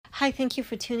Hi, thank you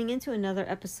for tuning in to another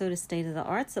episode of State of the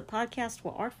Arts, a podcast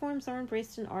where art forms are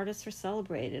embraced and artists are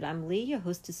celebrated. I'm Lee, your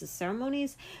hostess of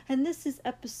ceremonies, and this is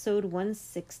episode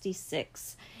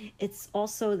 166. It's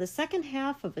also the second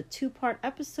half of a two-part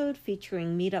episode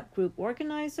featuring Meetup Group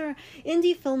organizer,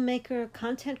 indie filmmaker,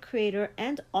 content creator,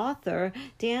 and author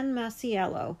Dan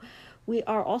Masiello. We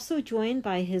are also joined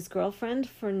by his girlfriend,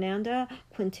 Fernanda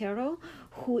Quintero,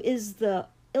 who is the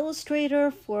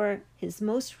illustrator for his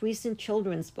most recent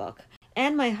children's book.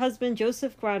 And my husband,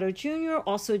 Joseph Grado Jr.,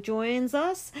 also joins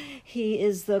us. He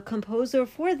is the composer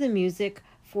for the music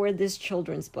for this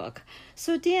children's book.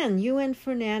 So Dan, you and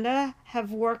Fernanda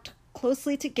have worked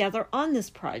closely together on this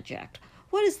project.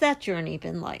 What has that journey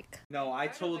been like? No, I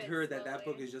told her that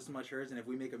book is just as much hers, and if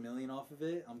we make $1 million off of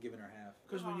it, I'm giving her half.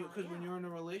 Because when you're in a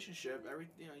relationship,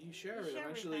 you share it.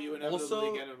 Eventually, you inevitably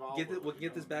also, get involved. We'll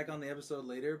get this back on the episode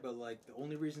later, but like the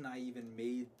only reason I even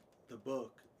made the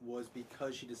book was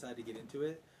because she decided to get into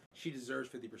it. She deserves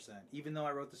 50%. Even though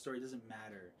I wrote the story, it doesn't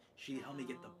matter. She helped me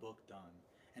get the book done,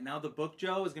 and now the book,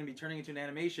 Joe, is going to be turning into an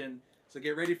animation. So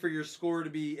get ready for your score to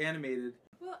be animated.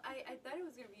 Well, I thought it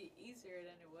was going to be easier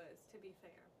than it was, to be fair.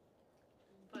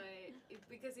 But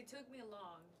because it took me a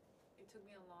long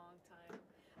time.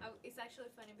 It's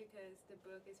actually funny because the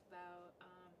book is about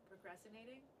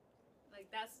procrastinating. Like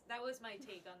that was my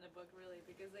take on the book, really,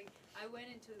 because like I went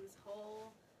into this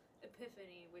whole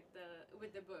epiphany with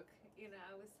the book. You know,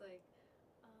 I was like,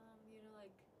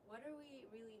 like what are we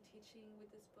really teaching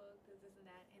with this book? This and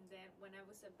that. And then when I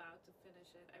was about to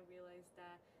finish it, I realized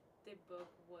that the book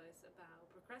was about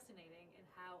procrastinating and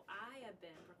how I have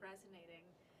been procrastinating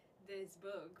this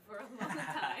book for a long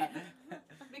time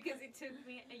because it took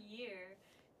me a year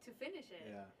to finish it.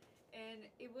 Yeah. And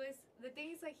it was, the thing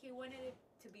is, like, he wanted it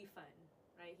to be fun,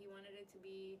 right? He wanted it to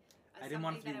be I didn't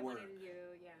want it to be that work. I wanted to do,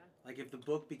 yeah. Like if the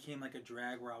book became like a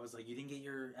drag where I was like, you didn't get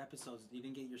your episodes, you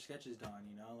didn't get your sketches done,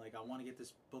 you know? Like I want to get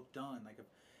this book done. Like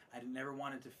I never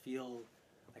wanted to feel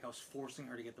like I was forcing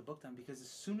her to get the book done, because as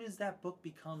soon as that book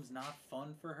becomes not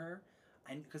fun for her,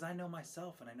 because I know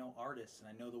myself and I know artists and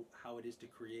I know how it is to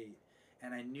create,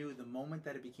 and I knew the moment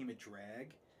that it became a drag,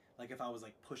 like if I was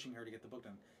like pushing her to get the book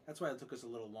done, that's why it took us a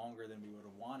little longer than we would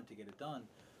have wanted to get it done.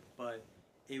 But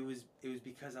it was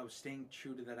because I was staying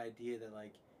true to that idea that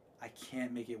like I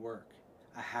can't make it work.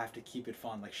 I have to keep it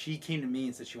fun. Like she came to me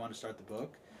and said she wanted to start the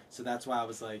book, so that's why I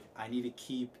was like, I need to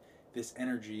keep this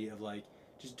energy of like,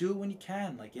 just do it when you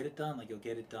can, like get it done, like you'll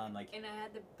get it done, like. And I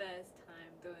had the best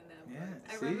time doing that. Yeah,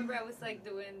 I remember I was like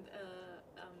doing,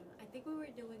 I think we were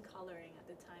doing coloring at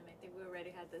the time. I think we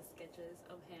already had the sketches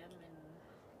of him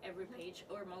and every page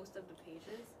or most of the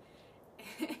pages,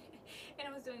 and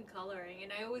I was doing coloring,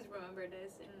 and I always remember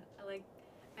this, and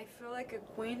I feel like a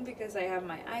queen because I have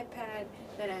my iPad,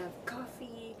 then I have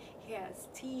coffee, he has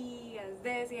tea, he has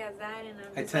this, he has that, and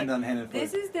I'm just on hand and foot.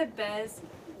 This is the best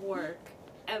work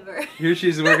ever. Here she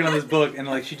is working on this book, and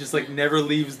like she just like never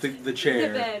leaves the chair.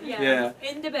 In the bed, yeah.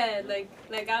 In the bed,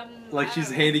 like I'm. Like she's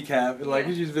handicapped, like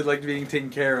she's been like being taken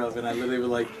care of, and I literally was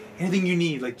like, anything you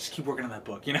need, like just keep working on that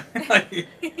book, you know.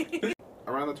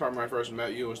 Around the time I first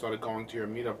met you and started going to your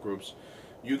meetup groups,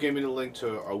 you gave me the link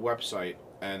to a website,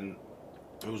 and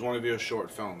it was one of your short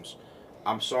films.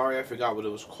 I'm sorry I forgot what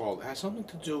it was called. It had something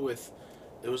to do with,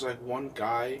 it was like one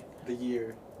guy. The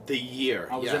Year. The Year.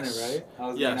 I was in it, right? I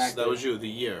was yes, that was you. The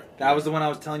Year. That was the one I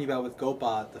was telling you about with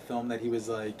Gopot, the film that he was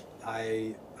like,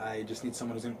 I just need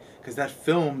someone who's in, because that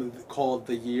film called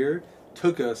The Year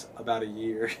took us about a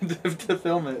year to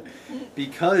film it,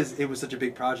 because it was such a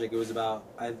big project. It was about,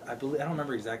 I believe, I don't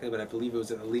remember exactly, but I believe it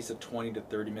was at least a 20 to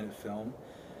 30 minute film,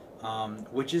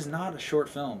 which is not a short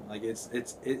film. Like it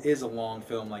is a long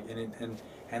film. Like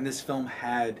and this film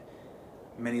had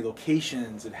many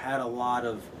locations. It had a lot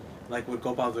of, like what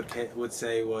Gopal would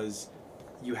say was,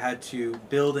 you had to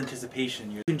build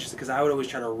anticipation. You just, because I would always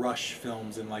try to rush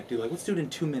films and like do like, let's do it in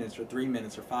 2 minutes or 3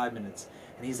 minutes or 5 minutes.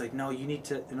 And he's like, no, you need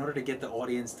to, in order to get the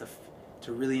audience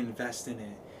to really invest in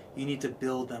it, you need to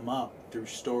build them up through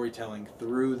storytelling,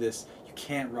 through this. You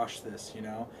can't rush this, you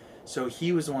know? So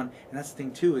he was the one, and that's the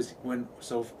thing too, is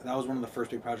so that was one of the first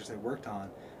big projects I worked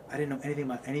on. I didn't know anything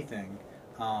about anything.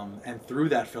 And through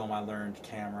that film, I learned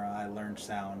camera, I learned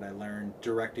sound, I learned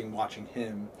directing, watching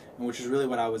him, and which is really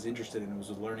what I was interested in, was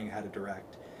learning how to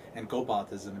direct. And Gopal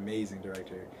is an amazing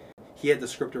director. He had the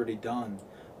script already done,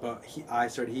 but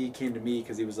he came to me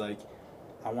because he was like,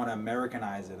 I want to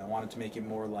Americanize it. I wanted to make it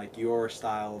more like your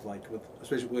style of like,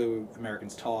 especially the way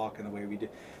Americans talk and the way we do.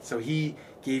 So he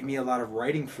gave me a lot of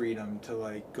writing freedom to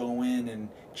like go in and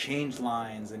change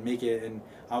lines and make it. And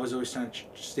I was always trying to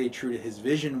stay true to his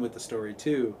vision with the story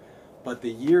too. But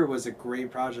The Year was a great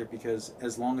project because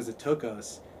as long as it took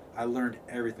us, I learned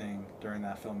everything during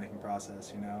that filmmaking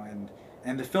process, you know,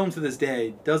 and the film to this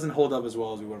day doesn't hold up as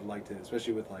well as we would have liked it,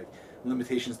 especially with like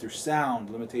limitations through sound,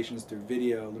 limitations through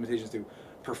video, limitations through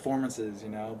performances, you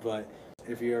know. But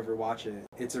if you ever watch it,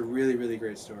 it's a really, really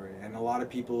great story, and a lot of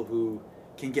people who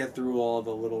can get through all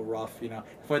the little rough, you know.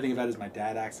 The funny thing about it is my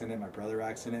dad acts in it, my brother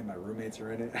acts in it, my roommates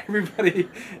are in it, everybody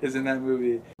is in that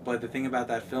movie. But the thing about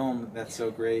that film that's so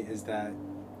great is that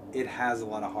it has a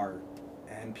lot of heart,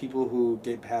 and people who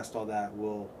get past all that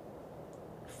will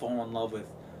fall in love with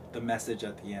the message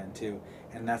at the end too.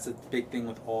 And that's a big thing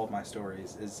with all of my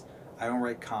stories is I don't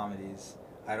write comedies,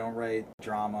 I don't write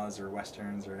dramas or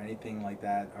westerns or anything like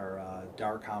that, or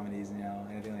dark comedies, you know,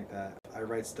 anything like that. I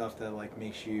write stuff that like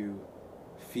makes you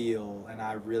feel, and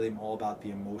I really am all about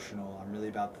the emotional. I'm really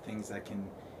about the things that can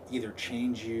either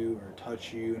change you or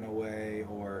touch you in a way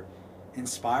or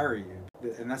inspire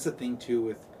you. And that's the thing too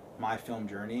with my film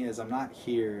journey is I'm not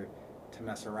here to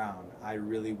mess around. I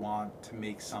really want to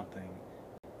make something.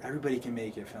 Everybody can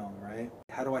make a film, right?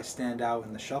 How do I stand out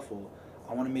in the shuffle?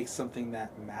 I want to make something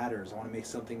that matters. I want to make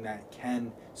something that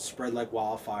can spread like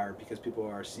wildfire because people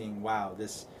are seeing, wow,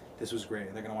 this was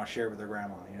great. They're going to want to share it with their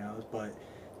grandma, you know? But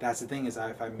that's the thing is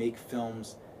if I make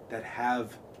films that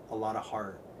have a lot of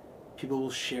heart, people will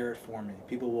share it for me.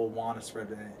 People will want to spread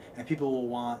it, and people will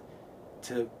want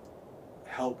to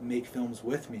help make films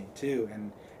with me too.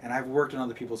 And I've worked on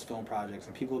other people's film projects,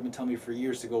 and people have been telling me for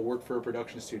years to go work for a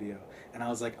production studio, and I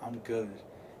was like, I'm good.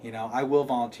 You know, I will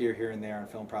volunteer here and there on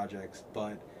film projects,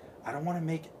 but I don't want to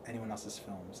make anyone else's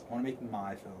films. I want to make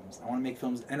my films. I want to make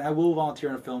films, and I will volunteer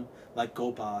on a film like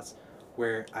Gopaz,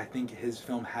 where I think his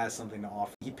film has something to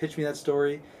offer. He pitched me that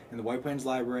story in the White Plains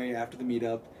Library after the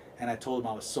meetup, and I told him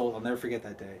I was sold. I'll never forget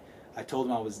that day. I told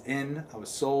him I was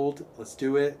sold, let's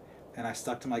do it, and I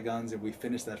stuck to my guns, and we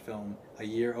finished that film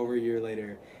over a year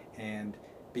later. And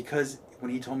because when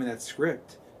he told me that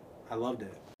script, I loved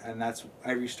it. And that's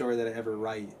every story that I ever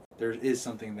write, there is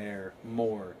something there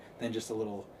more than just a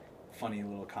little funny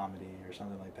little comedy or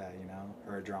something like that, you know,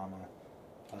 or a drama.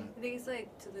 I think it's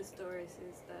like to the stories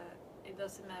is that it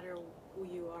doesn't matter who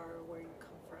you are or where you come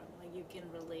from. Like you can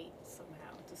relate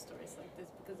somehow to stories like this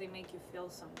because they make you feel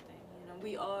something. You know,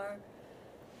 we are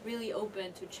really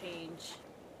open to change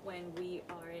when we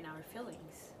are in our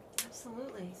feelings.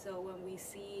 Absolutely. So when we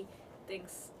see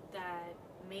things that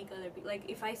make other people, like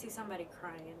if I see somebody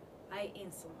crying, I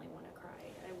instantly want to cry.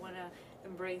 I want to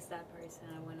embrace that person.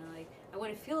 I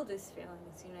want to feel these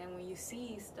feelings, you know. And when you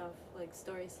see stuff like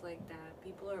stories like that,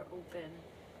 people are open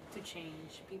to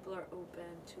change. People are open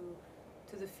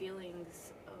to the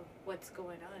feelings of what's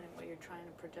going on and what you're trying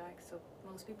to project. So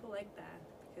most people like that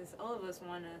because all of us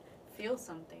want to feel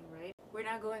something, right? We're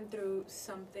not going through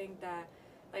something that,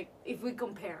 like, if we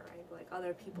compare, right, like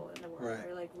other people in the world Right.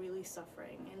 are like really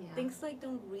suffering, and things like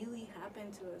don't really happen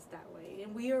to us that way,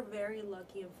 and we are very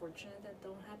lucky and fortunate that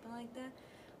don't happen like that.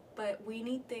 But we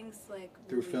need things like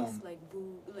Through movies, film.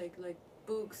 like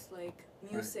books, like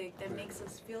music that Right. makes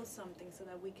us feel something, so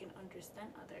that we can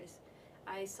understand others.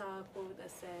 I saw a quote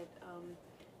that said,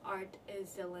 "Art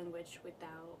is the language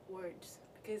without words,"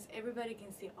 because everybody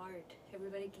can see art,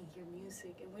 everybody can hear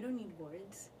music, and we don't need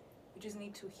words. We just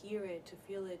need to hear it, to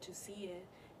feel it, to see it,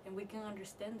 and we can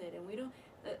understand it. And we don't.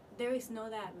 There is no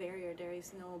that barrier. There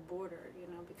is no border, you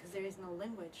know, because there is no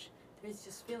language. There is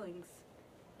just feelings,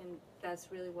 and that's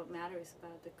really what matters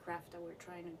about the craft that we're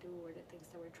trying to do or the things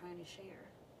that we're trying to share.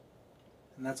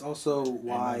 And that's also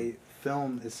why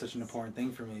film is such an important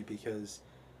thing for me, because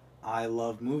I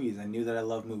love movies. I knew that I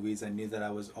loved movies. I knew that I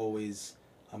was always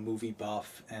a movie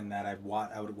buff, and that I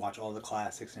would watch all the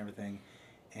classics and everything.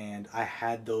 And I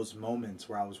had those moments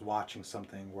where I was watching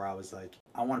something where I was like,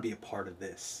 I want to be a part of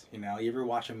this. You know, you ever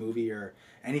watch a movie or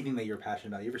anything that you're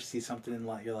passionate about? You ever see something in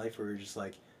your life where you're just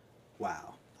like,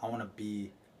 wow, I want to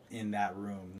be in that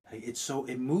room. Like,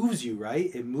 it moves you,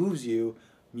 right? It moves you.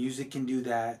 Music can do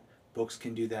that. Books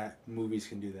can do that. Movies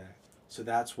can do that. So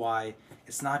that's why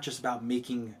it's not just about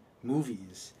making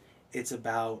movies. It's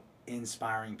about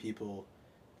inspiring people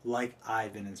like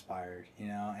I've been inspired, you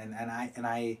know, and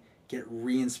I get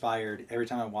re-inspired every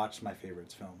time I watch my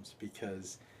favorites films,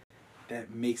 because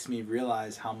that makes me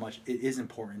realize how much it is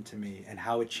important to me and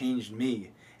how it changed me.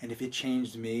 And if it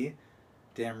changed me,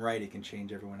 damn right it can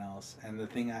change everyone else. And the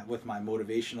thing with my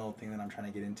motivational thing that I'm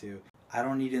trying to get into, I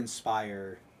don't need to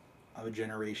inspire a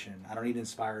generation. I don't need to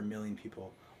inspire 1 million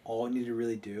people. All I need to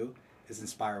really do is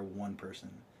inspire one person.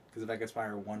 Because if I can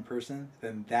inspire one person,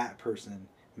 then that person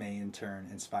may in turn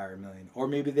inspire 1 million. Or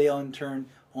maybe they'll in turn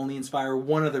only inspire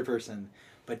one other person.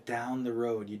 But down the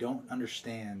road, you don't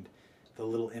understand the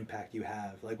little impact you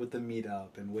have. Like with the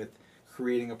meetup and with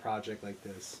creating a project like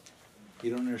this.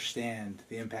 You don't understand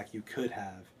the impact you could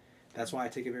have. That's why I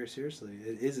take it very seriously.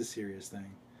 It is a serious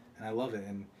thing, and I love it.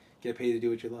 And get paid to do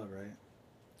what you love, right?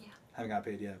 Yeah. Haven't got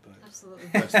paid yet, but Absolutely.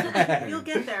 That's the You'll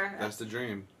get there. That's the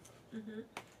dream.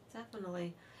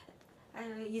 Definitely.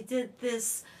 You did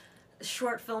this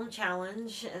short film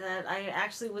challenge that I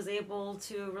actually was able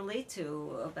to relate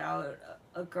to about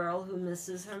a girl who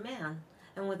misses her man.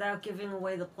 And without giving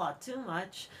away the plot too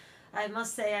much, I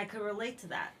must say I could relate to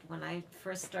that. When I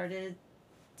first started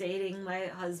dating my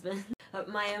husband,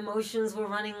 my emotions were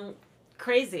running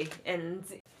crazy and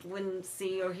wouldn't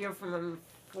see or hear from him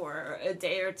for a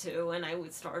day or two, and I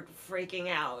would start freaking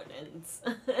out, and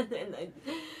and I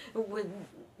would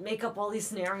make up all these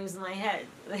scenarios in my head.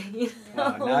 You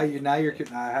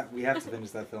know? We have to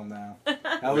finish that film now.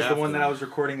 That was the one that I was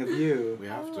recording of you. We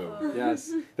have to.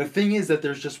 Yes. The thing is that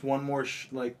there's just one more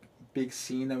big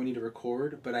scene that we need to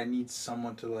record, but I need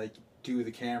someone to do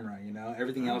the camera, you know?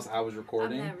 Everything else I was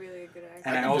recording. I'm not really a good actor.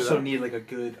 And I also need a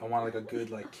good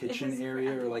kitchen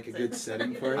area or a good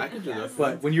setting for it. I can do that.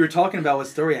 But when you were talking about what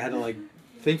story, I had to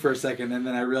think for a second, and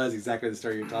then I realized exactly the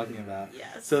story you're talking about.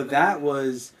 Yes. So that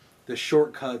was the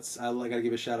Shortcuts. I gotta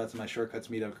give a shout out to my Shortcuts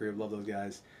Meetup Group. Love those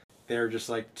guys. They're just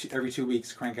every 2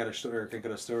 weeks crank out a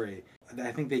story.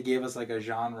 I think they gave us a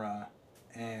genre,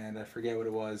 and I forget what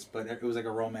it was, but it was a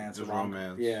romance. It was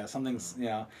romance. Yeah, something's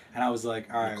and I was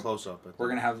like, all right, close up. we're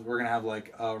gonna have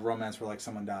a romance where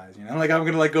someone dies. You know, I'm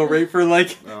gonna go right for I'm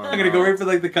gonna go right for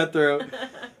the cutthroat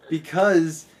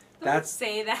because Don't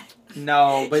say that.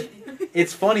 No, but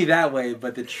it's funny that way.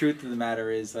 But the truth of the matter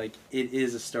is it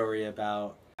is a story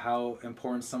about how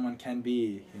important someone can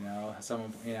be. You know,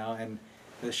 and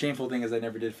the shameful thing is I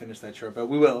never did finish that short, but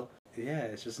we will. Yeah,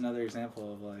 it's just another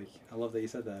example of I love that you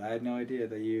said that. I had no idea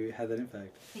that you had that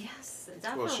impact. Yes,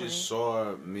 definitely. Well, she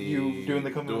saw me you doing the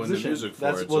music for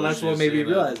it. That's what made me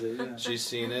realize it. Yeah. She's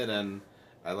seen it, and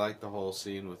I liked the whole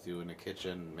scene with you in the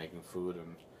kitchen making food,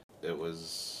 and it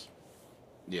was,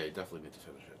 you definitely need to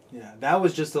finish it. Yeah, that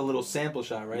was just a little sample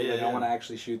shot, right? Yeah, I want to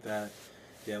actually shoot that.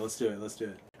 Yeah, let's do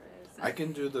it. I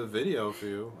can do the video for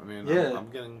you. I mean, yeah.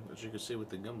 I'm getting, as you can see with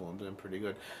the gimbal, I'm doing pretty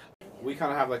good. We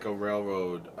kind of have a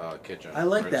railroad kitchen. I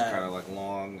like that. It's kind of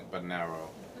long but narrow.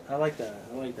 I like that.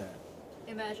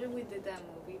 Imagine we did that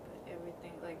movie, but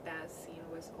everything, that scene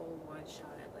was all one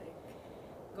shot,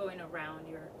 going around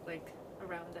your,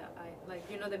 around that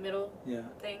eye, the middle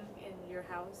thing in your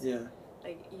house. Yeah.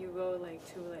 You go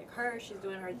to her, she's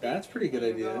doing her thing. That's pretty good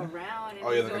and idea. You go around and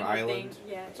like doing an her island. Thing.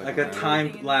 Yeah. It's a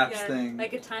time lapse thing.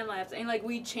 Like a time lapse, and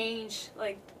we change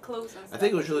clothes and stuff. I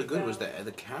think it was really good was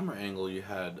the camera angle you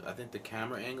had. I think the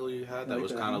camera angle you had that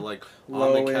was kind of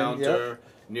on the counter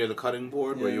near the cutting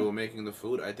board where you were making the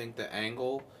food. I think the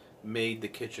angle made the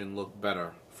kitchen look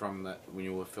better from that when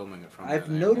you were filming it from. I've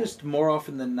noticed more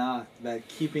often than not that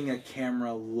keeping a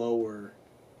camera lower,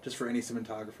 just for any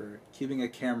cinematographer, keeping a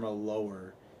camera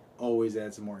lower always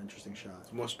adds a more interesting shot.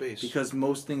 It's more space. Because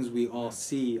most things we all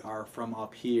see are from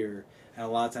up here, and a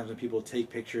lot of times when people take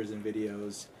pictures and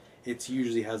videos, it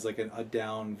usually has a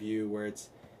down view where it's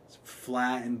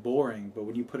flat and boring, but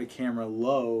when you put a camera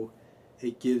low,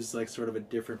 it gives sort of a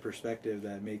different perspective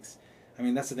that makes... I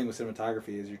mean, that's the thing with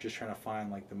cinematography is you're just trying to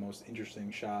find the most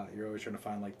interesting shot. You're always trying to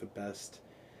find the best...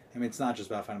 I mean, it's not just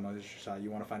about finding a interesting shot.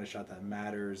 You want to find a shot that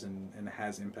matters and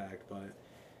has impact, but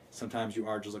sometimes you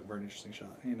are just looking for an interesting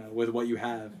shot, with what you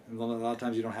have. And a lot of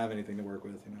times you don't have anything to work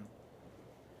with,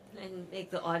 And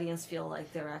make the audience feel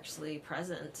like they're actually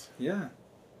present. Yeah.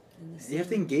 You have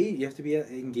to engage. You have to be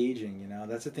engaging,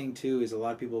 That's the thing, too, is a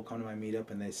lot of people come to my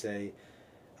meetup and they say,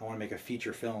 I want to make a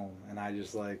feature film. And I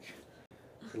just good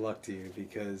luck to you,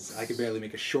 because I could barely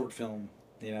make a short film,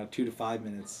 2 to 5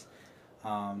 minutes.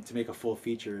 To make a full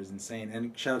feature is insane.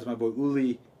 And shout out to my boy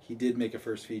Uli. He did make a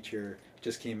first feature,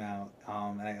 just came out,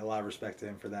 and I have a lot of respect to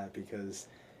him for that, because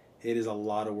it is a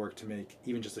lot of work to make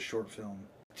even just a short film.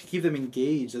 To keep them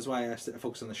engaged, that's why I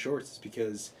focus on the shorts, is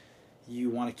because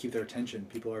you want to keep their attention.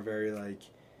 People are very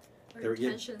their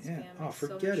attention span is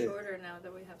forget so much it. shorter now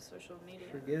that we have social media.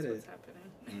 Forget that's it. What's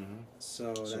happening. Mm-hmm.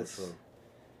 So that's true.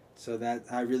 So that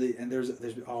I really, and there's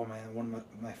oh man, one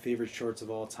of my favorite shorts of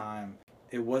all time.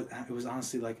 It was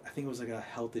honestly I think it was a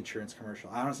health insurance commercial.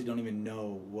 I honestly don't even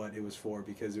know what it was for,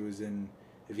 because it was in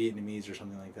Vietnamese or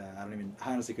something like that.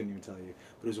 I honestly couldn't even tell you.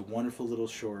 But it was a wonderful little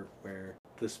short where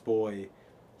this boy,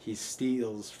 he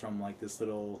steals from this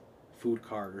little food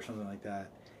cart or something like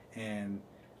that, and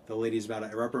the lady's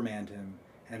about to reprimand him,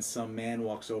 and some man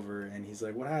walks over and he's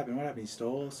like, what happened? He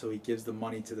stole? So he gives the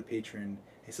money to the patron.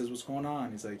 He says, what's going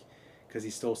on? He's like, because he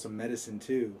stole some medicine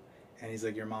too. And he's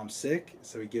like, your mom's sick?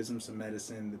 So he gives him some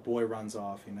medicine. The boy runs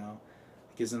off,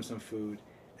 gives him some food.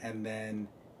 And then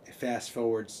fast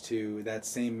forwards to that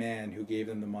same man who gave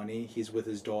them the money. He's with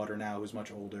his daughter now, who's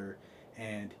much older,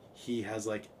 and he has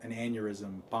like an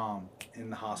aneurysm bomb in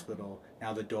the hospital.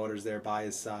 Now the daughter's there by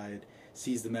his side,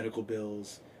 sees the medical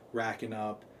bills racking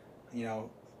up, you know,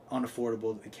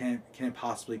 unaffordable. It can't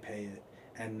possibly pay it.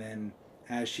 And then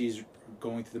as she's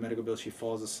going through the medical bills, she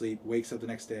falls asleep, wakes up the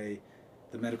next day.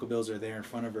 The medical bills are there in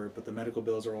front of her, but the medical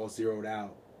bills are all zeroed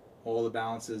out. All the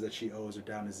balances that she owes are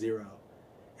down to zero.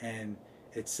 And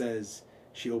it says,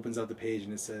 she opens up the page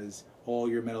and it says, all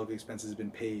your medical expenses have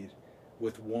been paid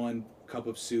with 1 cup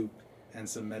of soup and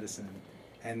some medicine.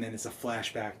 And then it's a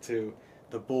flashback to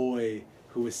the boy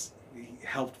who was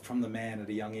helped from the man at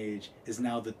a young age is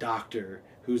now the doctor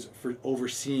who's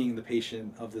overseeing the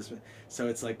patient of this. So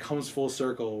it's like comes full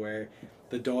circle where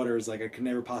the daughter is like, I could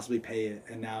never possibly pay it.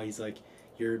 And now he's like,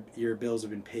 your bills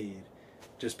have been paid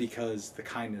just because the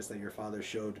kindness that your father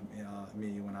showed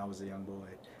me when I was a young boy.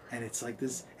 And it's like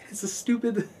this, it's a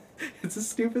stupid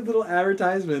little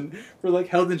advertisement for like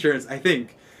health insurance, I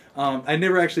think. I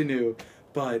never actually knew,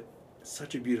 but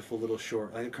such a beautiful little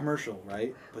short, like a commercial,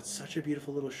 right? But such a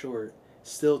beautiful little short,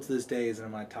 still to this day is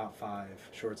in my top 5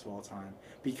 shorts of all time,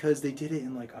 because they did it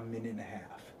in like a minute and a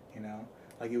half, you know?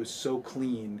 Like it was so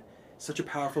clean, such a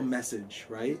powerful message,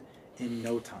 right? In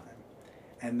no time.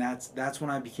 And that's when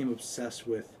I became obsessed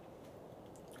with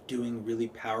doing really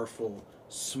powerful,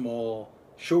 small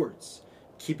shorts,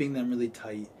 keeping them really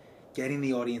tight, getting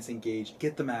the audience engaged,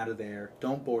 get them out of there,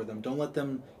 don't bore them, don't let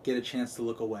them get a chance to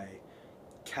look away.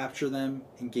 Capture them,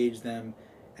 engage them,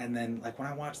 and then like when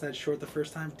I watched that short the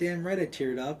first time, damn right I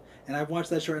teared up. And I've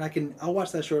watched that short and I'll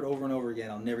watch that short over and over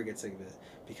again. I'll never get sick of it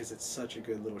because it's such a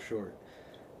good little short.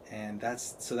 And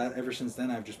that ever since then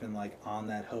I've just been like on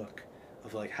that hook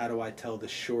of like, how do I tell the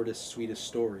shortest, sweetest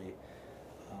story?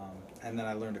 And then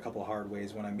I learned a couple hard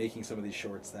ways when I'm making some of these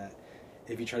shorts that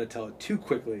if you try to tell it too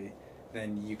quickly,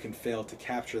 then you can fail to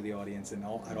capture the audience at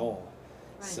all.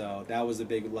 Right. So that was a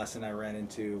big lesson I ran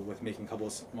into with making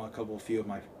a few of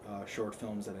my short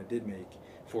films that I did make,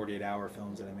 48-hour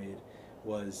films that I made,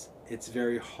 was it's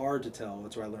very hard to tell.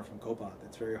 That's what I learned from Coppola.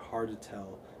 It's very hard to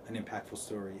tell an impactful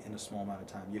story in a small amount of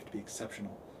time. You have to be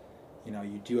exceptional. You know,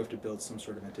 you do have to build some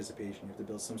sort of anticipation. You have to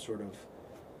build some sort of...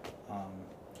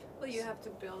 well, you have to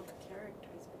build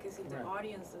characters, because if the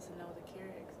audience doesn't know the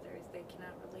characters, they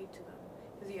cannot relate to them,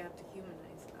 because you have to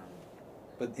humanize them.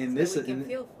 But in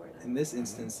this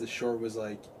instance, the short was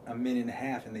like a minute and a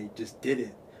half, and they just did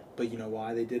it. But you know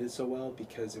why they did it so well?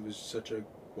 Because it was such a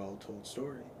well-told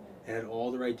story. It had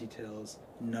all the right details,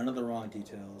 none of the wrong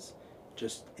details,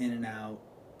 just in and out,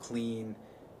 clean.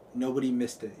 Nobody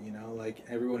missed it, you know? Like,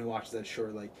 everyone who watches that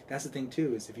short, like, that's the thing,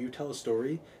 too, is if you tell a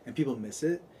story and people miss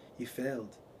it, you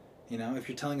failed. You know, if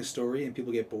you're telling a story and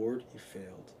people get bored, you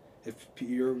failed. If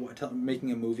you're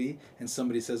making a movie and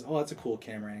somebody says, oh, that's a cool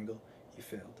camera angle, you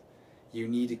failed. You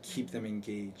need to keep them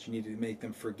engaged. You need to make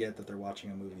them forget that they're watching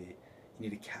a movie. You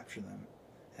need to capture them.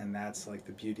 And that's, like,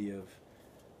 the beauty of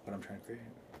what I'm trying to create.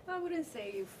 I wouldn't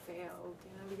say you failed,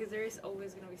 you know, because there is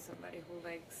always going to be somebody who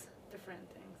likes different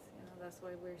things. That's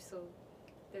why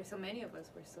there's so many of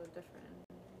us, we're so different.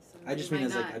 I just mean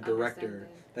as like a director,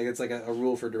 like it's like a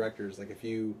rule for directors. Like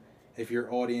if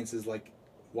your audience is like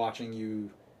watching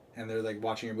you and they're like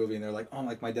watching your movie and they're like, oh,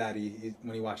 like my dad,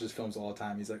 when he watches films all the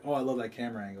time, he's like, oh, I love that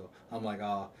camera angle. I'm like,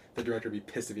 oh, the director would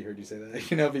be pissed if he heard you say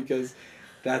that, you know, because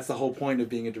that's the whole point of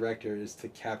being a director, is to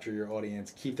capture your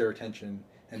audience, keep their attention,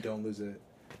 and don't lose it.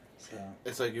 So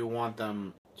it's like you want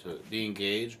them to be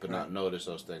engaged but not notice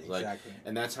those things. Exactly.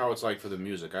 And that's how it's like for the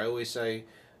music. I always say,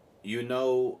 you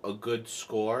know a good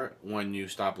score when you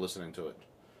stop listening to it.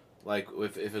 Like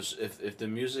if the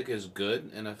music is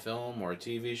good in a film or a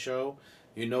TV show,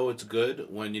 you know it's good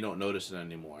when you don't notice it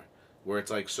anymore. Where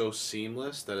it's like so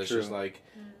seamless that it's just like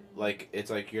it's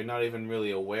like you're not even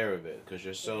really aware of it because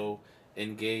you're so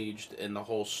engaged in the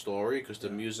whole story, because the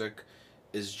music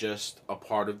is just a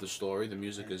part of the story. The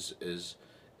music is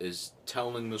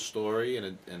telling the story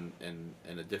in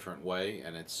a different way,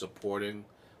 and it's supporting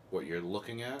what you're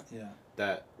looking at. Yeah.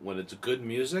 That when it's good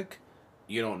music,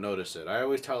 you don't notice it. I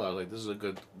always tell her, like, this is a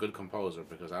good composer,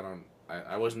 because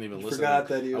I wasn't even listening. Forgot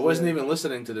that he was I wasn't even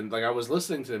listening to them. Like, I was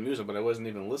listening to the music, but I wasn't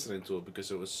even listening to it because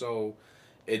it was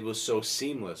so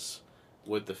seamless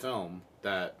with the film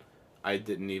that I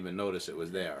didn't even notice it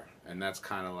was there. And that's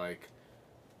kind of like,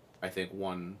 I think,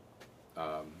 one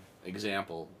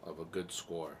example of a good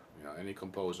score. You know, any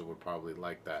composer would probably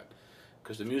like that,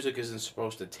 because the music isn't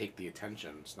supposed to take the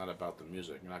attention. It's not about the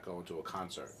music. You're not going to a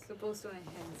concert. It's supposed to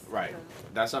enhance. Right.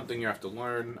 That's something you have to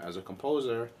learn as a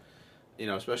composer, you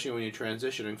know, especially when you're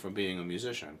transitioning from being a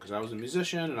musician. Because I was a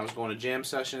musician and I was going to jam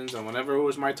sessions, and whenever it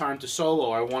was my time to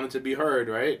solo, I wanted to be heard,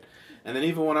 right? And then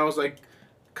even when I was like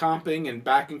comping and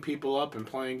backing people up and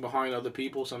playing behind other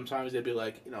people, sometimes they'd be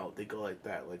like, you know, they go like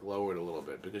that, like lower it a little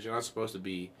bit, because you're not supposed to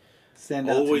be Stand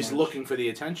out always too much. looking for the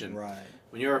attention. Right.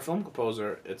 When you're a film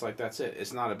composer, it's like that's it.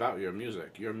 It's not about your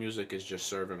music. Your music is just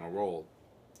serving a role.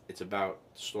 It's about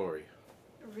story.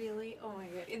 Really? Oh my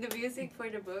god. In the music for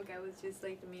the book, I was just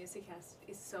like, the music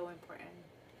is so important.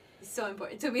 It's so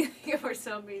important to me for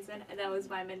some reason. And that was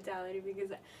my mentality, because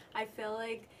I felt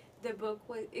like the book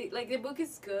was, the book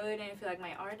is good, and I feel like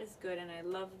my art is good, and I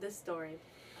love the story.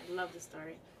 I love the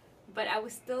story. But I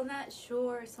was still not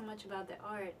sure so much about the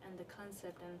art and the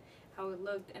concept and how it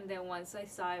looked. And then once I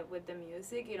saw it with the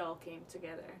music, it all came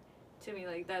together. To me,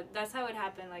 like that's how it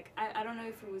happened. Like I don't know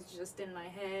if it was just in my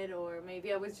head, or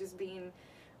maybe I was just being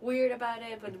weird about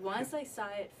it, but once I saw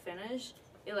it finished,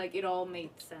 it all made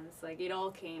sense. Like it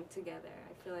all came together.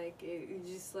 I feel like it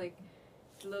just like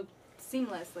looked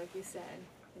seamless, like you said.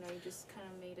 You know, you just kind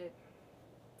of made it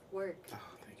work. Oh,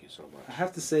 thank you so much. I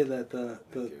have to say that the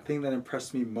thing that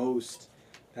impressed me most,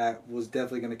 that was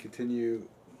definitely going to continue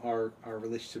our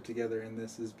relationship together in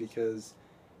this, is because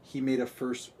he made a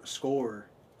first score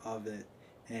of it,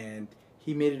 and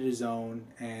he made it his own,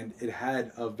 and it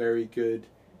had a very good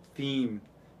theme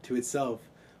to itself.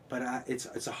 But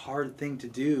it's a hard thing to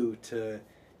do, to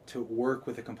work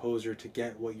with a composer to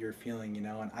get what you're feeling, you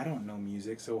know. And I don't know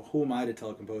music, so who am I to tell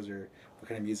a composer what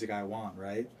kind of music I want,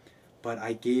 right? But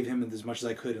I gave him as much as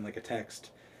I could in like a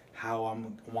text how I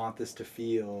want this to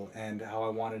feel, and how I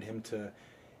wanted him to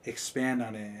expand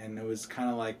on it. And it was kind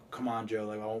of like, come on, Joe,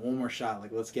 like I want one more shot,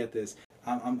 like let's get this.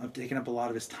 I'm taking up a lot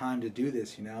of his time to do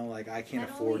this, you know. Like I can't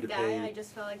afford to pay. I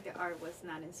just felt like the art was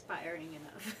not inspiring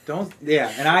enough.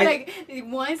 And I like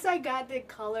once I got the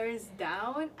colors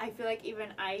down, I feel like even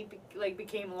I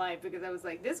became live, because I was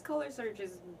like, this color search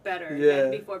is better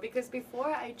than before. Because before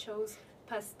I chose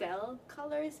pastel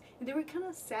colors, and they were kind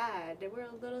of sad. They were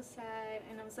a little sad,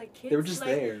 and I was like, kids. They were just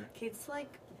like, there. Kids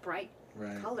like bright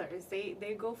colors.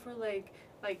 They go for like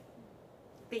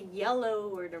the yellow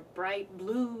or the bright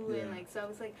blue, and like, so I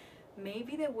was like,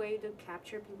 maybe the way to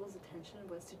capture people's attention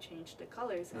was to change the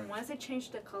colors. And once I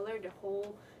changed the color, the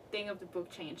whole thing of the book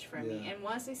changed for me. And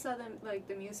once I saw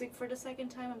the music for the second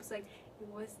time, I was like, it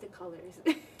was the colors.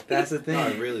 That's the thing.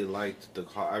 I really liked the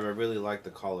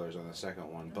colors on the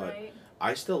second one, but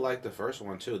I still like the first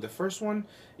one too. The first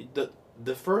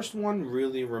one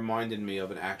really reminded me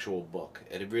of an actual book.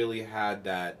 It really had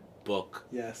that book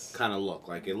kind of look.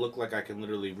 Like it looked like I could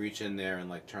literally reach in there and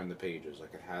like turn the pages.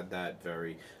 Like it had that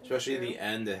very, especially the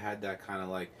end, it had that kind of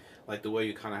like the way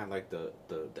you kind of had like the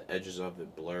edges of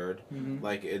it blurred.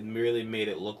 Like it really made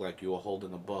it look like you were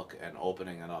holding a book and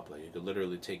opening it up. Like you could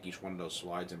literally take each one of those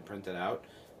slides and print it out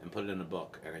and put it in a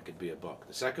book, and it could be a book.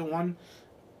 The second one,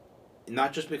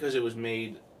 not just because it was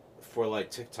made for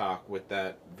like TikTok with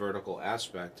that vertical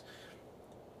aspect,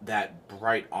 that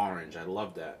bright orange, I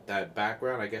love that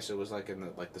background. I guess it was like in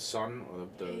the sun or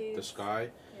the sky.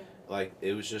 Like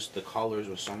it was just, the colors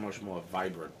were so much more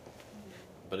vibrant,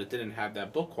 but it didn't have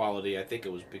that book quality. I think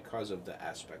it was because of the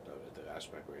aspect of it, the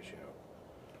aspect ratio.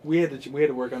 We had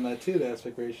to work on that too, the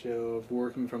aspect ratio of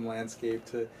working from landscape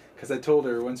to, because I told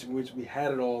her once we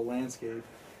had it all landscape,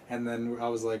 and then I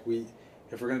was like,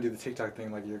 if we're gonna do the TikTok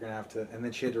thing, like you're gonna have to, and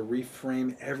then she had to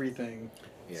reframe everything.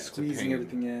 Squeezing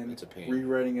everything in,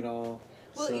 rewriting it all.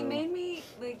 Well, it made me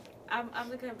like, I'm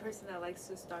the kind of person that likes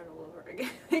to start all over again.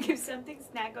 Like if something's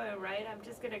not going right, I'm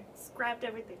just gonna scrap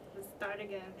everything and start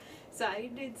again. So I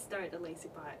did start the Lazy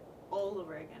Pot all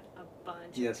over again a bunch of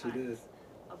times. Yes, you did.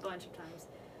 A bunch of times.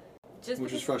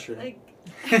 Which was frustrating.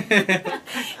 He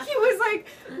was like,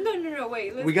 no,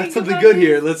 wait. We got something good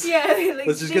here. Let's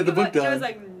just get the book done. I was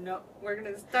like, no, we're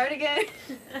gonna start again.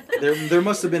 there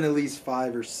must have been at least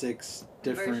 5 or 6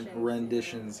 different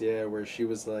renditions, where she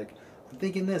was like, I'm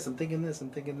thinking this. Yeah,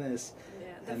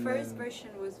 the first version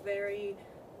was very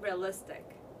realistic.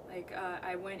 Like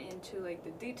I went into like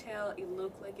the detail. It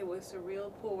looked like it was a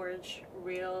real porch, a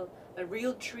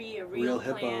real tree, a real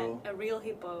plant, hippo. a real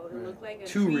hippo. It looked like a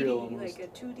 2D, like a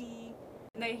 2D.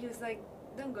 And then he was like,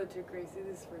 "Don't go too crazy.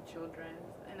 This is for children."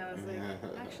 And I was like,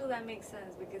 "Actually, that makes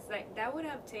sense, because that would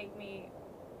have taken me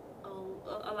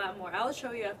a lot more. I'll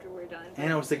show you after we're done."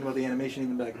 And I was thinking about the animation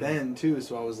even back then too,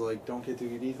 so I was like, don't get too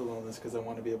detailed on this, because I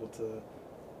want to be able to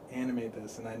animate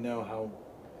this, and I know how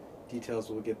details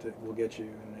will get you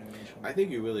in animation. I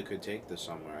think you really could take this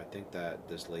somewhere. I think that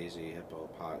this Lazy Hippo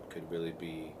Pot could really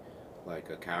be like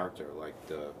a character, like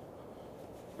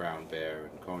Brown Bear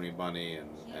and Coney Bunny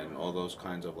and all those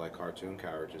kinds of like cartoon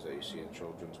characters that you see in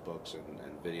children's books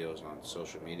and videos on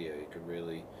social media. You could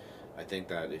really, I think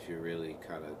that if you really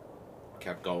kind of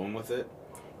kept going with it,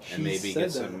 and maybe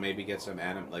get some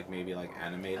animated.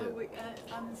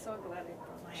 I'm so glad I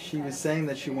brought my She was saying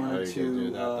that she wanted to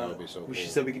do that would be so cool. She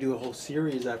said we could do a whole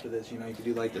series after this. You know, you could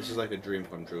do like this is like a dream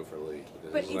come true for Lee.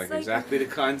 But This is like it's exactly the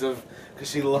kinds of, because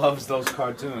she loves those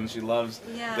cartoons. She loves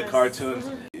the cartoons.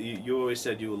 You always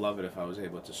said you would love it if I was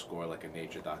able to score like a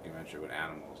nature documentary with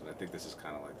animals, and I think this is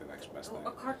kind of like the next best thing.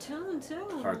 A cartoon too.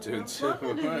 Cartoon too. I'd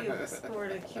love it if you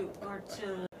scored a cute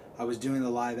cartoon. I was doing the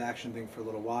live action thing for a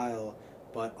little while,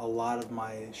 but a lot of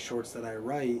my shorts that I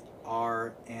write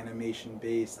are animation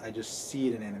based. I just see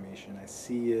it in animation. I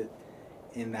see it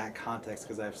in that context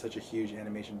because I have such a huge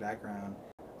animation background.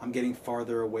 I'm getting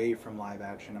farther away from live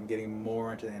action. I'm getting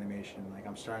more into animation. Like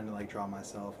I'm starting to like draw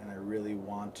myself, and I really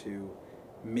want to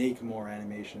make more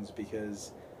animations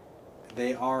because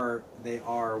they are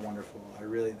wonderful. I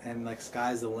really, and like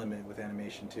sky's the limit with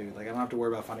animation too. Like I don't have to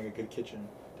worry about finding a good kitchen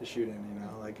to shoot in, you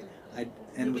know, like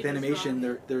and with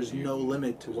animation there's no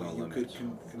limit to what you could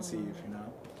conceive, you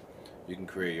know. You can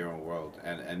create your own world,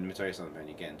 and let me tell you something, man.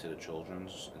 You get into the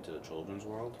children's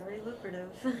world. Very lucrative.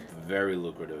 Very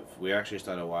lucrative. We actually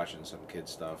started watching some kid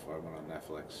stuff. I went on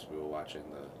Netflix. We were watching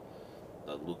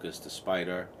the Lucas the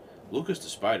Spider. Lucas the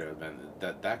Spider, man.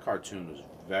 That cartoon was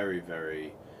very,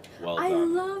 very well done. I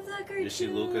love that cartoon. You see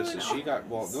Lucas, and she got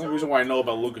the only reason why I know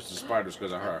about Lucas the Spider is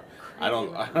because of her. I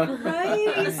don't.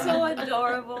 Right? He's so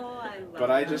adorable.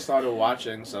 I just started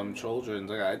watching some children's.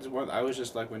 Like I was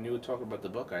just like when you were talking about the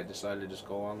book, I decided to just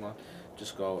go online,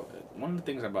 One of the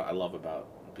things I love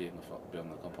about being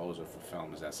a composer for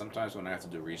film is that sometimes when I have to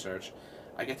do research,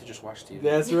 I get to just watch TV.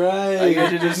 That's right. I get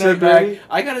to just sit back.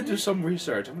 I got to do some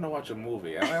research. I'm gonna watch a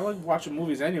movie. I like watching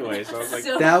movies anyway, so I was like,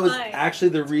 that was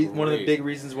actually one of the big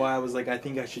reasons why I was like, I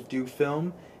think I should do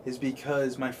film, is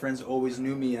because my friends always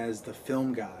knew me as the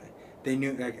film guy. They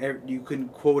knew like you couldn't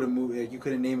quote a movie, like, you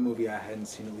couldn't name a movie I hadn't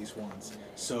seen at least once.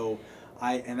 So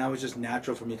and that was just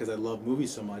natural for me because I love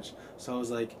movies so much. So I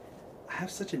was like, I have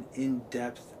such an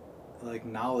in-depth like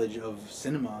knowledge of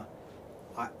cinema.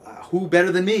 Who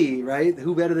better than me, right?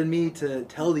 Who better than me to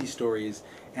tell these stories?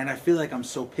 And I feel like I'm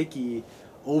so picky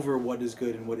over what is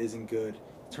good and what isn't good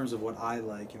in terms of what I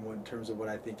like and in terms of what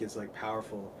I think is like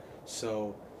powerful.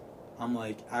 So I'm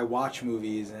like, I watch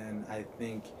movies and I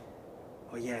think,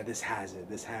 oh yeah, this has it,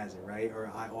 right?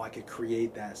 Or I could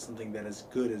create that, something that is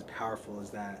good, as powerful as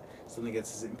that, something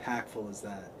that's as impactful as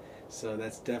that. So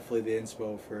that's definitely the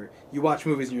inspo for, you watch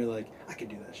movies and you're like, I could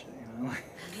do that shit, you know?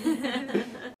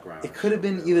 It could have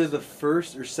been either the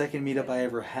first or second meetup I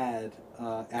ever had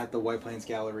at the White Plains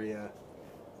Galleria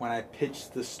when I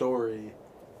pitched the story.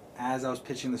 As I was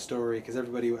pitching the story, because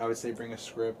everybody, I would say bring a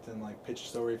script and like pitch a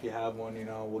story if you have one, you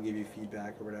know, we'll give you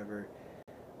feedback or whatever.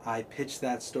 I pitched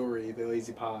that story, the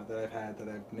Lazy Pod that I've had that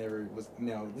I've never was, you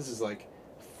know, this is like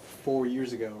 4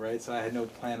 years ago, right? So I had no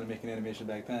plan on making animation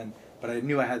back then, but I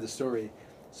knew I had the story.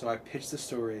 So I pitched the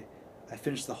story, I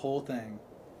finished the whole thing,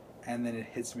 and then it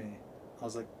hits me. I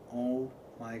was like, oh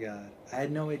my God. I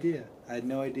had no idea. I had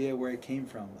no idea where it came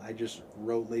from. I just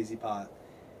wrote Lazy Pot.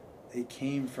 It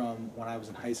came from when I was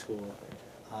in high school,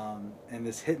 and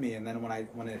this hit me, and then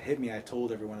when it hit me, I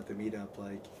told everyone at the meetup,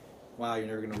 like, wow, you're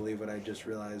never going to believe what I just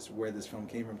realized where this film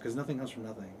came from, because nothing comes from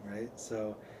nothing, right?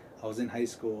 So I was in high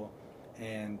school,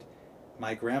 and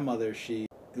my grandmother, it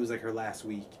was like her last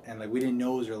week, and like we didn't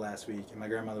know it was her last week, and my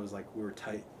grandmother was like, we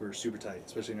were super tight,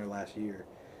 especially in her last year.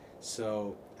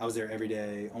 So I was there every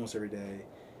day, almost every day.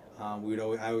 I always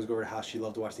go over to her house. She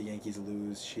loved to watch the Yankees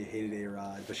lose. She hated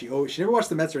A-Rod, but she never watched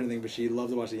the Mets or anything, but she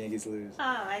loved to watch the Yankees lose. Oh,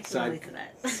 I can relate to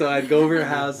that. So I'd go over to her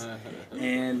house,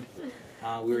 and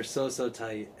we were so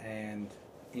tight. And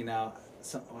you know,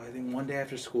 I think one day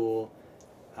after school,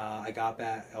 I got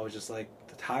back. I was just like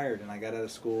tired, and I got out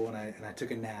of school, and I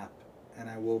took a nap, and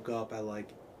I woke up at like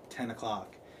 10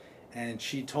 o'clock. And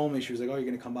she told me, she was like, oh, you're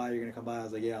gonna come by. I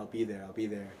was like, yeah, I'll be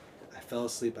there. I fell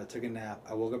asleep, I took a nap,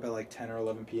 I woke up at like 10 or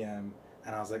 11 p.m.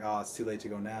 and I was like, oh, it's too late to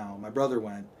go now. My brother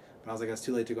went, but I was like, it's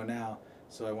too late to go now.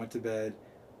 So I went to bed,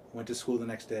 went to school the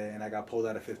next day, and I got pulled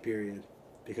out of 5th period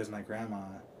because my grandma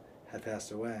had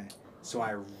passed away. So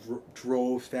I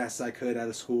drove fast as I could out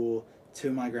of school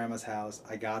to my grandma's house.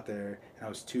 I got there, and I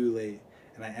was too late.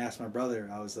 And I asked my brother,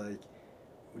 I was like,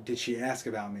 did she ask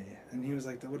about me? And he was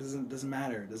like, doesn't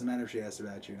matter. It doesn't matter if she asked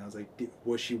about you. And I was like,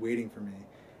 was she waiting for me?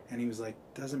 And he was like,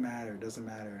 doesn't matter.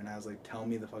 And I was like, tell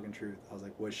me the fucking truth. I was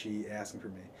like, was she asking for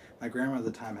me? My grandma at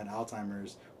the time had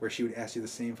Alzheimer's, where she would ask you the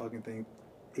same fucking thing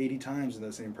 80 times in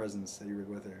the same presence that you were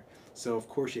with her. So of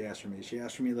course she asked for me. She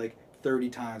asked for me like 30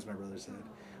 times, my brother said.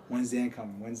 When's Dan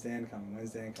coming? When's Dan coming?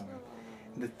 When's Dan coming?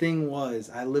 And the thing was,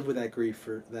 I lived with that grief,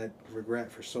 for that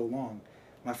regret for so long.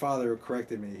 My father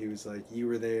corrected me. He was like, you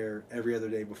were there every other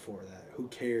day before that. Who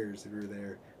cares if you were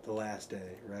there the last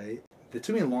day, right? It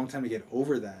took me a long time to get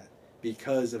over that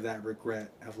because of that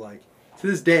regret of like, to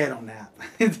this day I don't nap.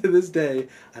 To this day,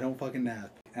 I don't fucking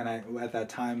nap. And at that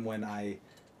time when I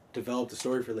developed a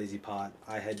story for Lazy Pot,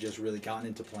 I had just really gotten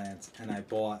into plants, and I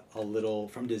bought a little,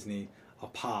 from Disney, a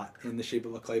pot in the shape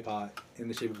of a clay pot, in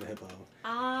the shape of a hippo.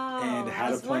 Oh, and had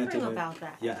I was a plant wondering in it. about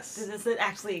that. Yes. Does it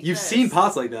actually exist? You've seen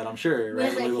pots like that, I'm sure, right?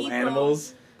 With a Little hippo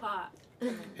animals. pot.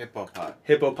 Hippo pot.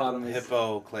 Hippopotamus.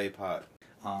 Hippo clay pot.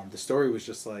 The story was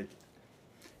just like,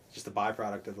 just a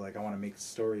byproduct of like, I want to make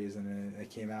stories, and then it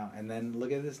came out. And then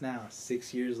look at this now,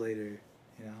 6 years later,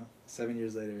 7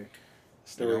 years later,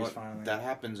 stories finally. That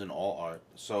happens in all art.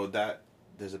 So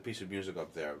there's a piece of music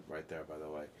up there, right there, by the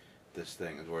way. This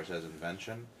thing is where it says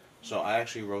invention. So I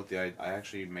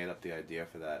actually made up the idea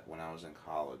for that when I was in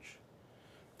college.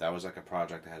 That was like a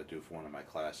project I had to do for one of my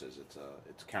classes.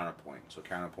 It's counterpoint. So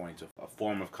counterpoint's a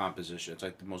form of composition. It's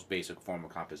like the most basic form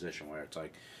of composition, where it's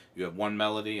like you have one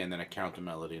melody and then a counter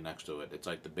melody next to it. It's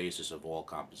like the basis of all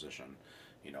composition.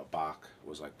 Bach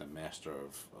was like the master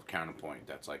of counterpoint.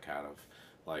 That's like kind of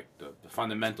like the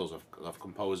fundamentals of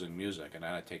composing music. And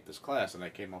then I take this class and I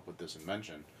came up with this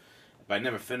invention, but I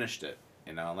never finished it.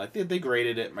 Like they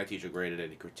graded it. My teacher graded it.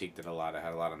 He critiqued it a lot. I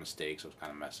had a lot of mistakes. It was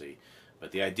kind of messy.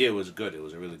 But the idea was good. It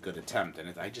was a really good attempt. And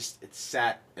it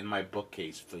sat in my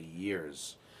bookcase for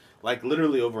years. Like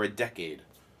literally over a decade.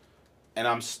 And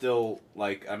I'm still,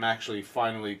 I'm actually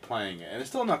finally playing it. And it's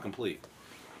still not complete.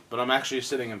 But I'm actually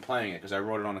sitting and playing it because I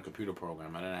wrote it on a computer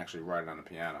program. I didn't actually write it on a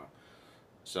piano.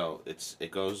 So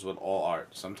it goes with all art.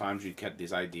 Sometimes you get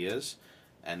these ideas,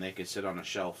 and they could sit on a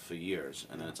shelf for years.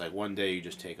 And then it's like one day you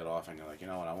just take it off and you're like, you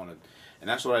know what, I want to... And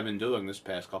that's what I've been doing this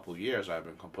past couple of years. I've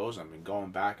been composing. I've been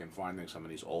going back and finding some of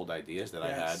these old ideas that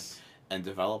I had and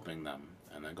developing them.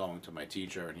 And then going to my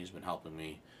teacher, and he's been helping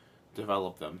me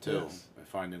develop them too. Yes. And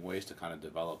finding ways to kind of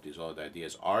develop these old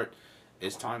ideas. Art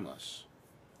is timeless.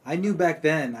 I knew back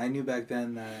then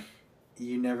that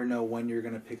you never know when you're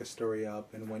going to pick a story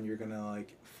up and when you're going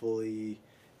to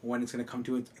when it's going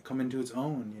to come into its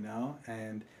own,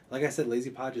 And like I said, Lazy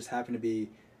Pod just happened to be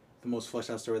the most fleshed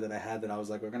out story that I had, that I was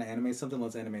like, we're going to animate something,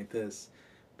 let's animate this.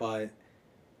 But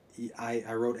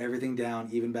I wrote everything down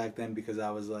even back then because I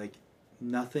was like,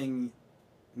 nothing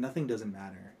doesn't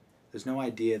matter. There's no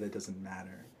idea that doesn't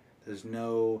matter. There's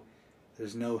no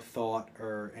thought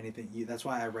or anything. That's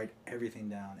why I write everything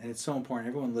down. And it's so important.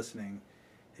 Everyone listening,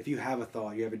 if you have a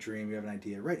thought, you have a dream, you have an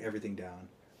idea, write everything down.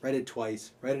 Write it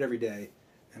twice, write it every day,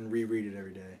 and reread it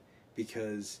every day.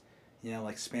 Because,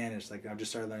 like Spanish, I've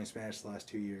just started learning Spanish the last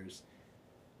 2 years.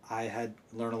 I had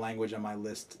learned a language on my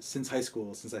list since high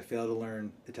school. Since I failed to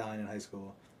learn Italian in high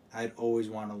school, I'd always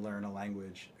wanted to learn a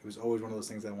language. It was always one of those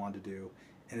things I wanted to do.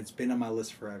 And it's been on my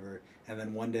list forever. And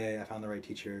then one day I found the right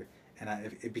teacher, and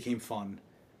it became fun,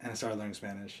 and I started learning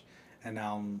Spanish. And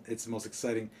now it's the most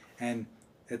exciting. And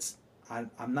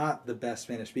I'm not the best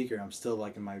Spanish speaker. I'm still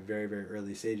in my very, very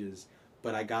early stages.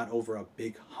 But I got over a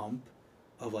big hump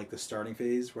of the starting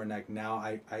phase where now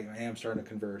I am starting to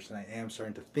converse, and I am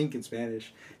starting to think in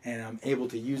Spanish, and I'm able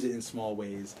to use it in small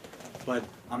ways. But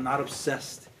I'm not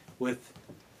obsessed with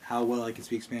how well I can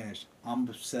speak Spanish. I'm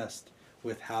obsessed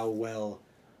with how well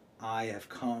I have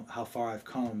come, how far I've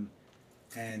come,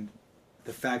 and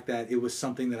the fact that it was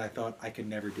something that I thought I could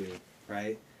never do,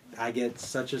 right? I get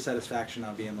such a satisfaction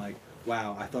on being like,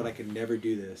 wow, I thought I could never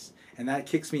do this. And that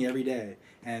kicks me every day.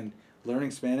 And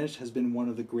learning Spanish has been one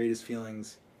of the greatest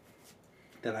feelings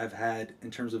that I've had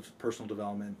in terms of personal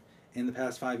development in the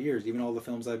past 5 years, even all the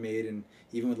films I've made, and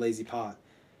even with Lazy Pot.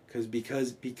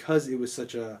 Because it was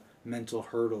such a mental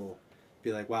hurdle,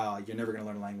 be like, wow, you're never going to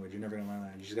learn a language. You're never going to learn a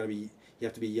language. You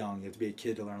have to be young. You have to be a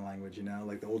kid to learn a language,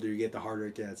 the older you get, the harder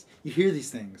it gets. You hear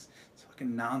these things. It's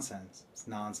fucking nonsense. It's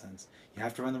nonsense. You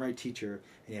have to find the right teacher,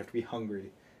 and you have to be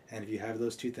hungry. And if you have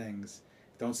those two things,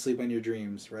 don't sleep on your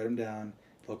dreams. Write them down.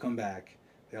 They'll come back.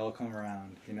 They all come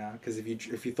around, Because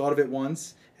if you thought of it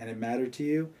once and it mattered to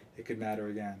you, it could matter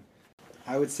again.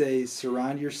 I would say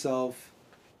surround yourself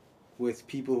with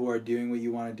people who are doing what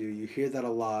you want to do. You hear that a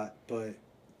lot, but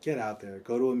get out there.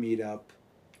 Go to a meetup.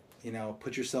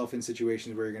 Put yourself in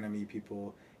situations where you're going to meet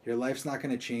people. Your life's not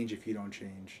going to change if you don't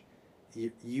change.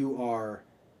 You are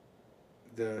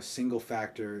the single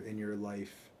factor in your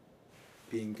life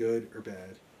being good or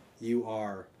bad. You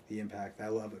are the impact. I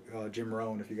love Jim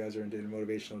Rohn. If you guys are into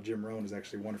motivational, Jim Rohn is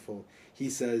actually wonderful. He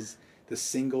says the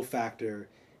single factor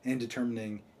in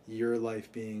determining your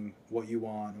life being what you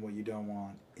want and what you don't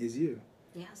want is you.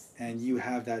 Yes. And you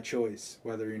have that choice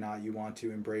whether or not you want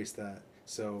to embrace that.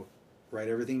 So write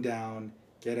everything down,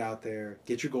 get out there,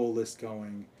 get your goal list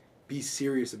going, be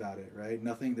serious about it, right?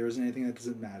 There isn't anything that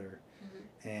doesn't matter.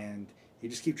 Mm-hmm. And you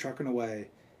just keep trucking away.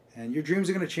 And your dreams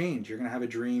are going to change. You're going to have a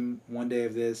dream one day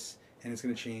of this, and it's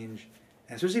going to change.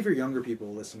 And especially for younger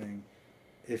people listening,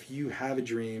 if you have a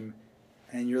dream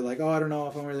and you're like, oh, I don't know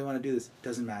if I really want to do this, it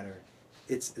doesn't matter.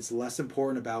 It's less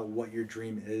important about what your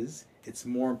dream is. It's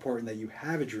more important that you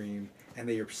have a dream and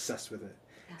that you're obsessed with it.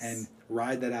 Yes. And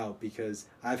ride that out, because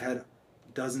I've had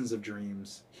dozens of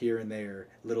dreams here and there,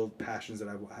 little passions that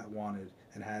I wanted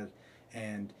and had,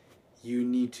 and you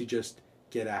need to just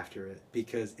get after it,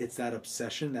 because it's that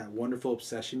obsession, that wonderful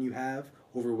obsession you have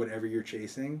over whatever you're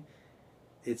chasing.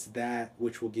 It's that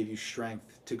which will give you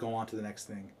strength to go on to the next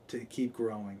thing, to keep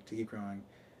growing.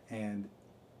 And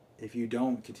if you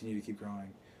don't continue to keep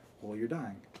growing, well, you're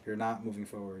dying. You're not moving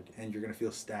forward, and you're going to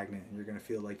feel stagnant, and you're going to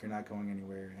feel like you're not going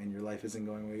anywhere, and your life isn't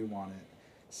going where you want it.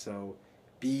 So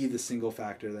be the single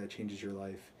factor that changes your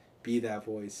life. Be that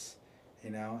voice,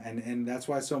 and that's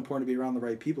why it's so important to be around the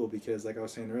right people, because like I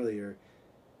was saying earlier,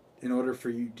 in order for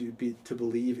you to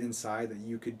believe inside that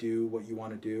you could do what you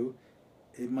want to do,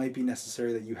 it might be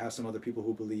necessary that you have some other people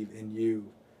who believe in you,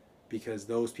 because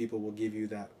those people will give you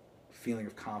that feeling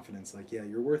of confidence, like, yeah,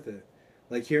 you're worth it.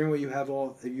 Like hearing what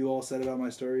you all said about my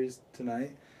stories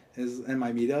tonight and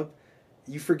my meetup,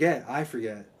 I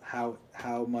forget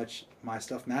how much my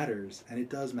stuff matters, and it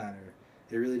does matter.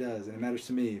 It really does, and it matters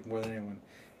to me more than anyone.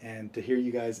 And to hear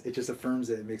you guys, it just affirms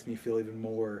it. It makes me feel even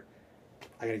more,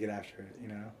 I gotta get after it,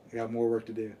 I got more work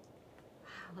to do.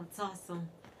 Wow, that's awesome.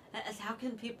 How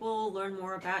can people learn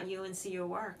more about you and see your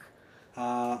work?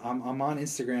 I'm on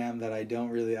Instagram that I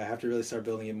have to really start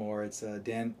building it more. It's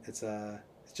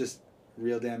just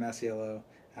Real Dan Masiello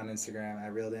on Instagram,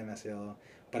 at Real Dan Masiello.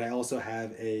 But I also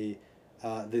have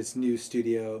this new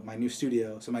studio, my new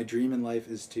studio. So my dream in life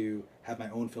is to have my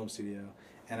own film studio.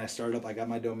 And I got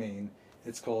my domain.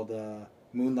 It's called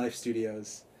Moonlife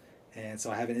Studios. And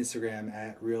so I have an Instagram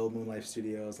at Real Moonlife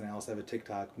Studios, and I also have a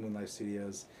TikTok, Moonlife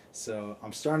Studios. So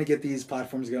I'm starting to get these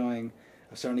platforms going.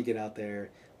 I'm starting to get out there.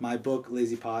 My book,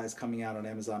 Lazy Pot, is coming out on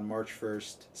Amazon March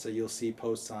 1st. So you'll see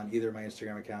posts on either of my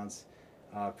Instagram accounts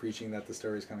preaching that the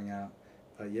story is coming out.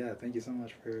 But yeah, thank you so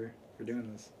much for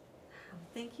doing this.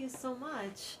 Thank you so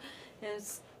much.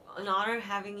 It's an honor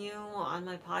having you on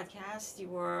my podcast. You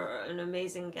were an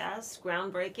amazing guest,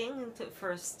 groundbreaking, the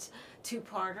first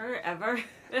two-parter ever.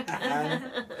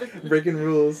 Breaking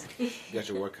rules. You got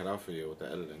your work cut out for you with the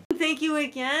editing. Thank you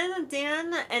again,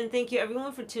 Dan, and thank you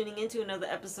everyone for tuning in to another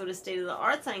episode of State of the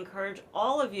Arts. I encourage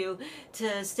all of you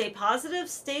to stay positive,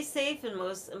 stay safe, and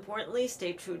most importantly,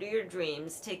 stay true to your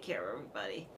dreams. Take care, everybody.